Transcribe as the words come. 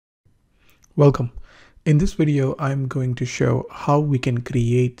Welcome. In this video, I'm going to show how we can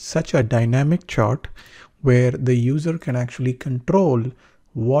create such a dynamic chart where the user can actually control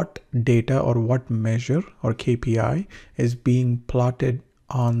what data or what measure or KPI is being plotted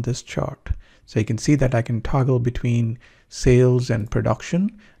on this chart. So you can see that I can toggle between sales and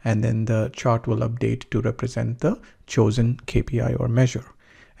production, and then the chart will update to represent the chosen KPI or measure.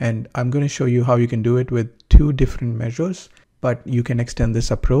 And I'm going to show you how you can do it with two different measures, but you can extend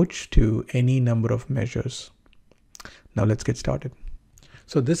this approach to any number of measures. Now let's get started.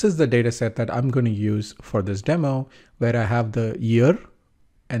 So this is the data set that I'm going to use for this demo, where I have the year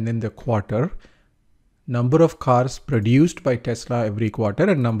and then the quarter, number of cars produced by Tesla every quarter,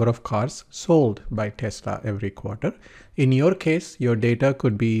 and number of cars sold by Tesla every quarter. In your case, your data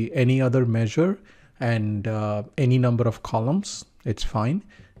could be any other measure and any number of columns. It's fine.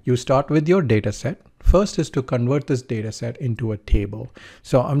 You start with your data set. First is to convert this data set into a table.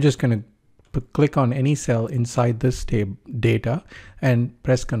 So I'm just going to click on any cell inside this data and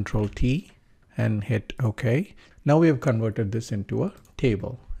press Ctrl T and hit OK. Now we have converted this into a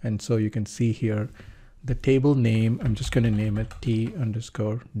table. And so you can see here the table name. I'm just going to name it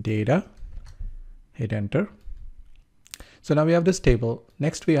T_data. Hit enter. So now we have this table.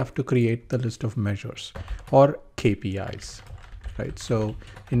 Next, we have to create the list of measures or KPIs. Right. So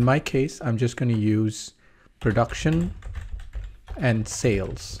in my case, I'm just going to use production and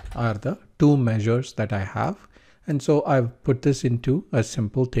sales are the two measures that I have. And so I've put this into a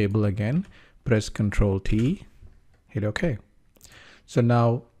simple table again. Press Ctrl T, hit OK. So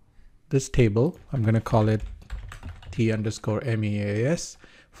now this table, I'm going to call it T_MEAS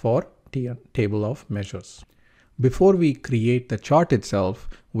for table of measures. Before we create the chart itself,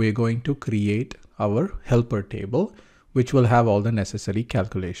 we're going to create our helper table, which will have all the necessary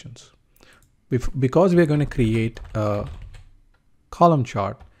calculations. Because we're going to create a column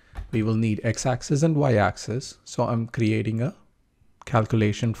chart, we will need x-axis and y-axis. So I'm creating a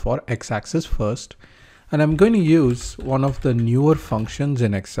calculation for x-axis first. And I'm going to use one of the newer functions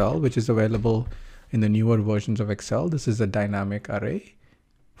in Excel, which is available in the newer versions of Excel. This is a dynamic array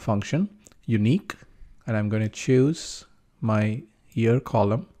function, unique. And I'm going to choose my year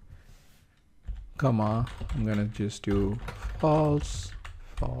column, comma, I'm going to just do false,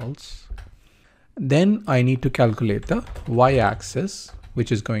 false. Then I need to calculate the y-axis,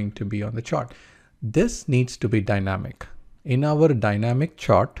 which is going to be on the chart. This needs to be dynamic. In our dynamic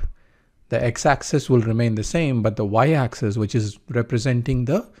chart, the x-axis will remain the same, but the y-axis, which is representing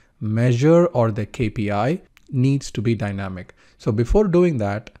the measure or the KPI, needs to be dynamic. So before doing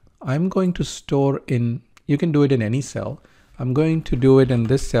that, I'm going to store in, you can do it in any cell. I'm going to do it in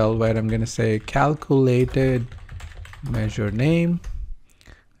this cell where I'm going to say calculated measure name.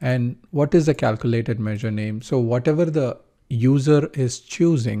 And what is the calculated measure name? So whatever the user is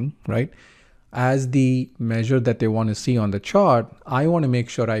choosing, right, as the measure that they want to see on the chart, I want to make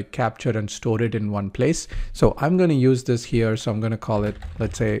sure I capture and store it in one place. So I'm going to use this here. So I'm going to call it,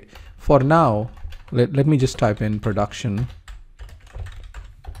 let's say for now, let me just type in production.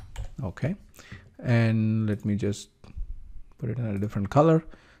 Okay. And let me just put it in a different color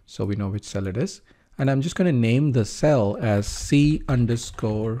so we know which cell it is. And I'm just going to name the cell as C_MEAS.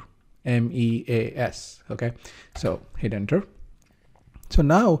 Okay. So hit enter. So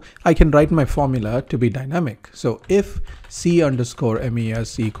now I can write my formula to be dynamic. So if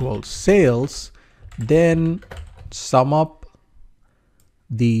C_MEAS equals sales, then sum up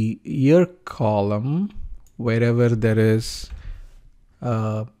the year column wherever there is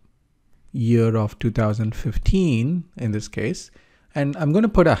year of 2015 in this case, and I'm going to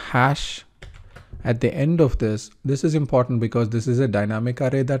put a hash at the end of this. This is important because this is a dynamic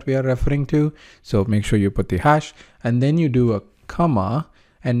array that we are referring to. So make sure you put the hash and then you do a comma.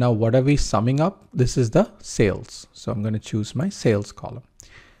 And now what are we summing up? This is the sales. So I'm going to choose my sales column.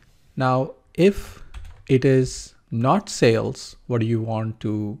 Now, if it is not sales, what do you want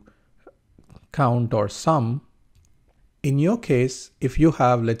to count or sum? In your case, if you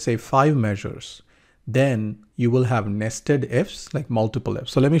have, let's say 5 measures, then you will have nested ifs, like multiple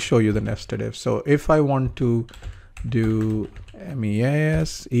ifs. So let me show you the nested ifs. So if I want to do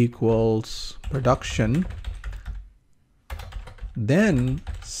MEAS equals production, then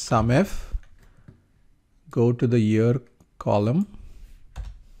sum if, go to the year column,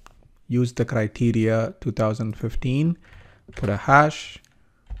 use the criteria 2015, put a hash,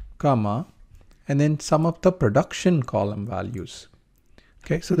 comma, and then sum up the production column values.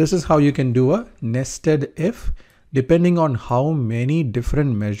 Okay, so this is how you can do a nested if. Depending on how many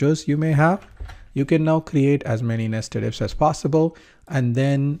different measures you may have, you can now create as many nested ifs as possible and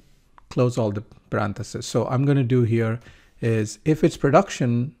then close all the parentheses. So I'm going to do here is if it's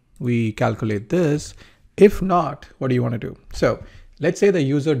production, we calculate this. If not, what do you want to do? So let's say the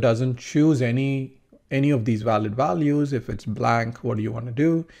user doesn't choose any of these valid values. If it's blank, what do you want to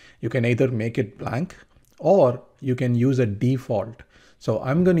do? You can either make it blank or you can use a default. So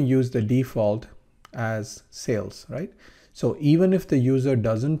I'm going to use the default as sales, right? So even if the user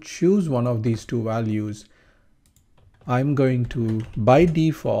doesn't choose one of these two values, I'm going to, by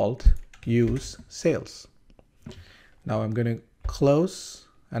default, use sales. Now I'm going to close,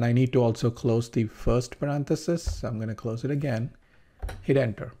 and I need to also close the first parenthesis. So I'm going to close it again, hit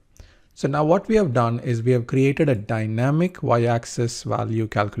enter. So now what we have done is we have created a dynamic y-axis value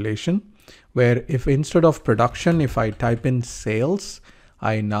calculation, where if instead of production, if I type in sales,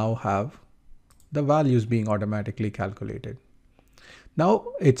 I now have the values being automatically calculated. Now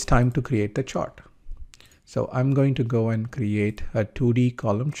it's time to create the chart. So I'm going to go and create a 2D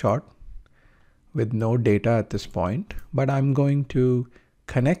column chart with no data at this point, but I'm going to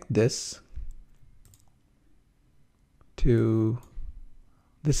connect this to,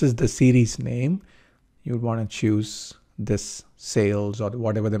 this is the series name. You'd want to choose this sales or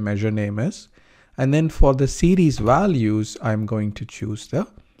whatever the measure name is. And then for the series values, I'm going to choose the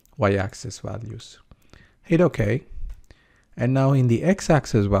y-axis values. Hit OK. And now in the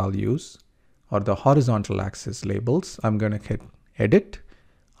x-axis values or the horizontal axis labels, I'm going to hit edit.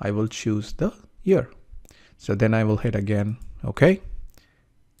 I will choose the year. So then I will hit again OK.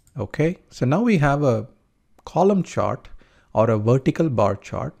 OK. So now we have a column chart or a vertical bar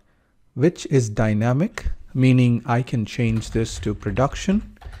chart, which is dynamic, meaning I can change this to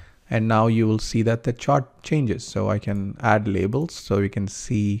production. And now you will see that the chart changes. So I can add labels so we can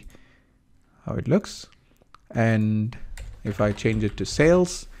see how it looks. And if I change it to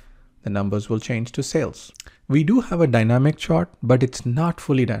sales, the numbers will change to sales. We do have a dynamic chart, but it's not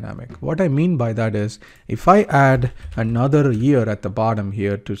fully dynamic. What I mean by that is if I add another year at the bottom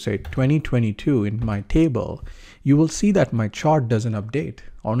here to say 2022 in my table, you will see that my chart doesn't update.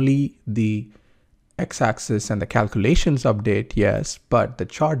 Only the x-axis and the calculations update, yes, but the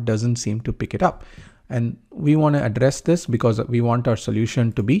chart doesn't seem to pick it up. And we want to address this because we want our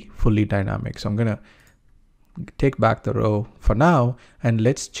solution to be fully dynamic. So I'm going to take back the row for now, and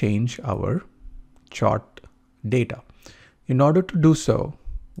let's change our chart data. In order to do so,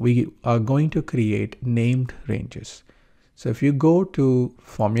 we are going to create named ranges. So if you go to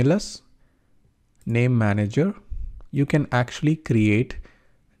formulas, name manager, you can actually create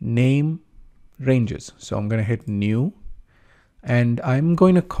name ranges. So I'm going to hit new, and I'm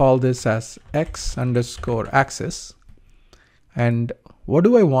going to call this as x_axis. And what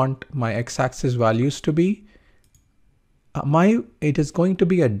do I want my x-axis values to be? It is going to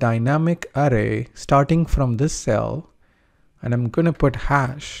be a dynamic array starting from this cell, and I'm going to put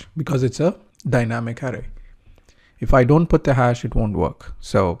hash because it's a dynamic array. If I don't put the hash, it won't work.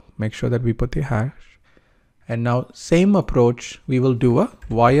 So make sure that we put the hash. And now same approach, we will do a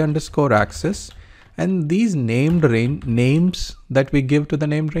y_axis, and these named names that we give to the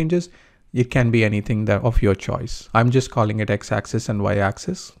named ranges, it can be anything that of your choice. I'm just calling it x-axis and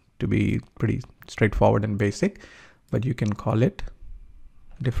y-axis to be pretty straightforward and basic, but you can call it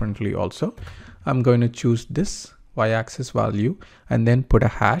differently also. I'm going to choose this y-axis value and then put a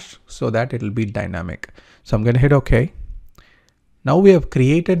hash so that it'll be dynamic. So I'm going to hit OK. Now we have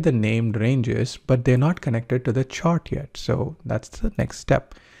created the named ranges, but they're not connected to the chart yet. So that's the next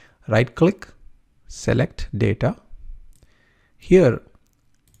step. Right click, select data. Here,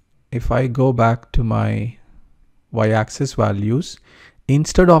 if I go back to my y-axis values,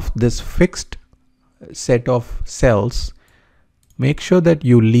 instead of this fixed set of cells, make sure that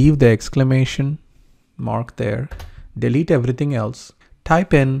you leave the exclamation mark there, delete everything else,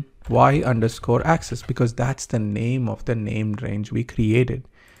 type in y_axis because that's the name of the named range we created.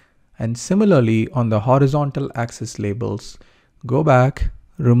 And similarly on the horizontal axis labels, go back,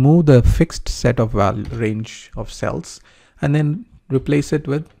 remove the fixed set of range of cells, and then replace it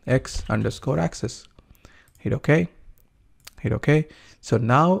with x_axis. Hit OK. Hit OK. So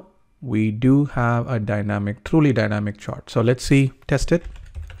now we do have a dynamic, truly dynamic chart. So let's see, test it.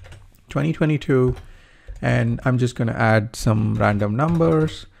 2022, and I'm just going to add some random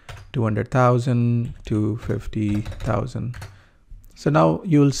numbers, 200,000, 250,000. So now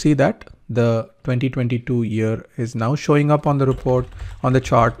you'll see that the 2022 year is now showing up on the report, on the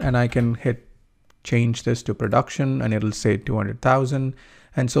chart, and I can hit change this to production and it'll say 200,000.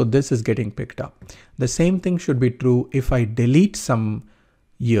 And so this is getting picked up. The same thing should be true if I delete some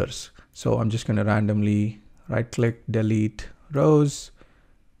years. So I'm just going to randomly right click, delete rows.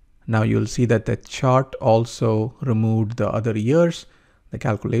 Now you'll see that the chart also removed the other years. The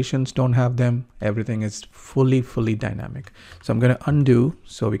calculations don't have them. Everything is fully dynamic. So I'm going to undo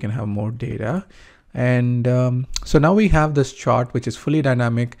so we can have more data. And so now we have this chart, which is fully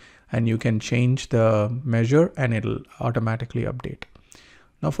dynamic, and you can change the measure and it'll automatically update.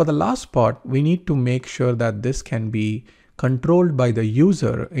 Now for the last part, we need to make sure that this can be controlled by the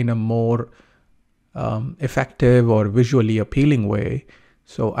user in a more effective or visually appealing way.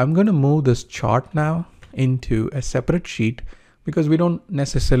 So I'm going to move this chart now into a separate sheet because we don't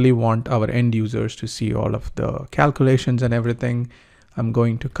necessarily want our end users to see all of the calculations and everything. I'm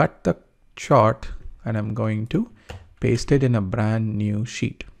going to cut the chart and I'm going to paste it in a brand new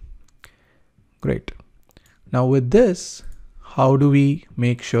sheet. Great. Now with this, how do we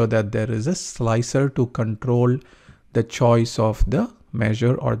make sure that there is a slicer to control the choice of the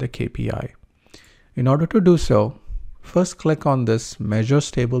measure or the KPI? In order to do so, first click on this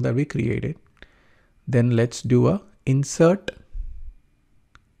measures table that we created. Then let's do a insert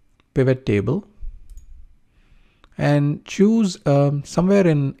pivot table and choose somewhere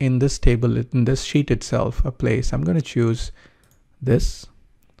in this table, in this sheet itself, a place. I'm going to choose this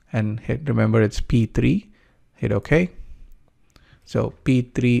and hit, remember it's P3, hit OK. So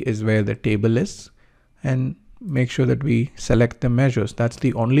P3 is where the table is, and make sure that we select the measures. That's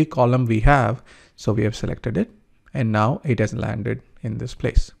the only column we have. So we have selected it and now it has landed in this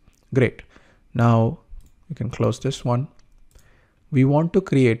place. Great. Now you can close this one. We want to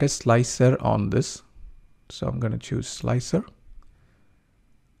create a slicer on this. So I'm going to choose slicer.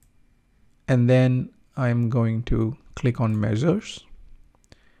 And then I'm going to click on measures.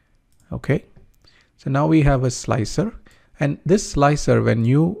 Okay. So now we have a slicer, and this slicer, when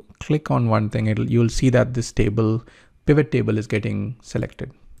you click on one thing, you'll see that this table, pivot table, is getting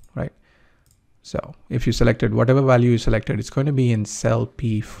selected, right? So if you selected whatever value you selected, it's going to be in cell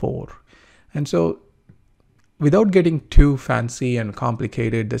P4. And so without getting too fancy and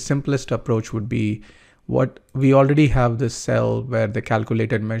complicated, the simplest approach would be what we already have this cell where the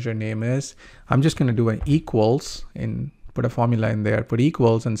calculated measure name is. I'm just going to do an equals and put a formula in there, put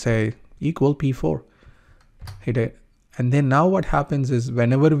equals and say equal P4, hit it. And then now what happens is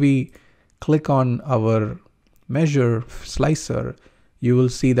whenever we click on our measure slicer, you will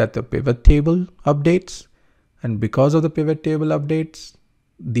see that the pivot table updates. And because of the pivot table updates,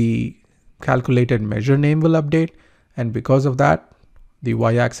 the calculated measure name will update. And because of that, the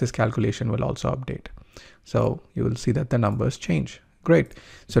y-axis calculation will also update. So you will see that the numbers change. Great.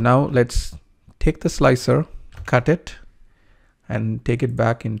 So now let's take the slicer, cut it, and take it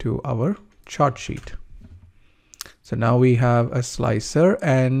back into our chart sheet. So now we have a slicer,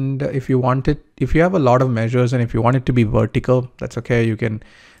 and if you want it, if you have a lot of measures and if you want it to be vertical, that's okay. You can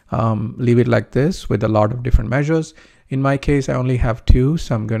leave it like this with a lot of different measures. In my case, I only have 2,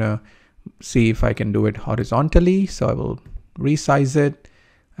 so I'm gonna see if I can do it horizontally. So I will resize it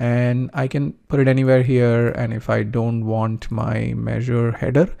and I can put it anywhere here. And if I don't want my measure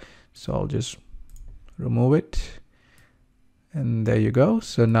header, so I'll just remove it. And there you go.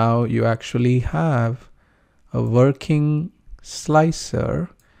 So now you actually have a working slicer,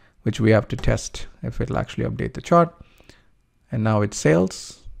 which we have to test if it'll actually update the chart. And now it's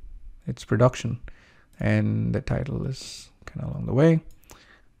sales, it's production, and the title is kind of along the way.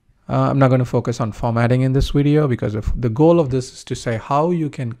 I'm not going to focus on formatting in this video because the goal of this is to say how you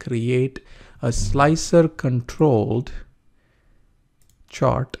can create a slicer controlled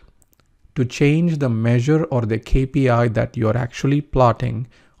chart to change the measure or the KPI that you're actually plotting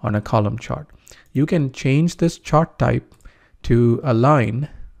on a column chart. You can change this chart type to a line.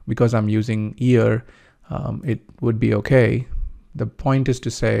 Because I'm using year, it would be okay. The point is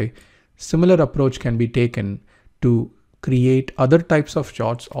to say similar approach can be taken to create other types of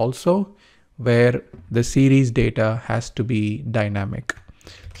charts also where the series data has to be dynamic.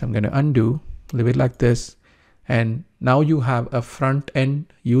 So I'm going to undo, leave it like this. And now you have a front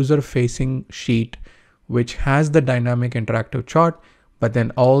end user facing sheet, which has the dynamic interactive chart, but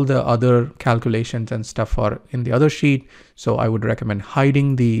then all the other calculations and stuff are in the other sheet. So I would recommend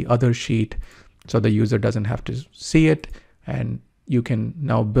hiding the other sheet so the user doesn't have to see it. And you can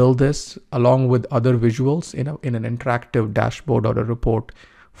now build this along with other visuals in an interactive dashboard or a report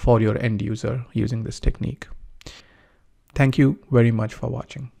for your end user using this technique. Thank you very much for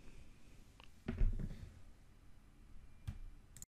watching.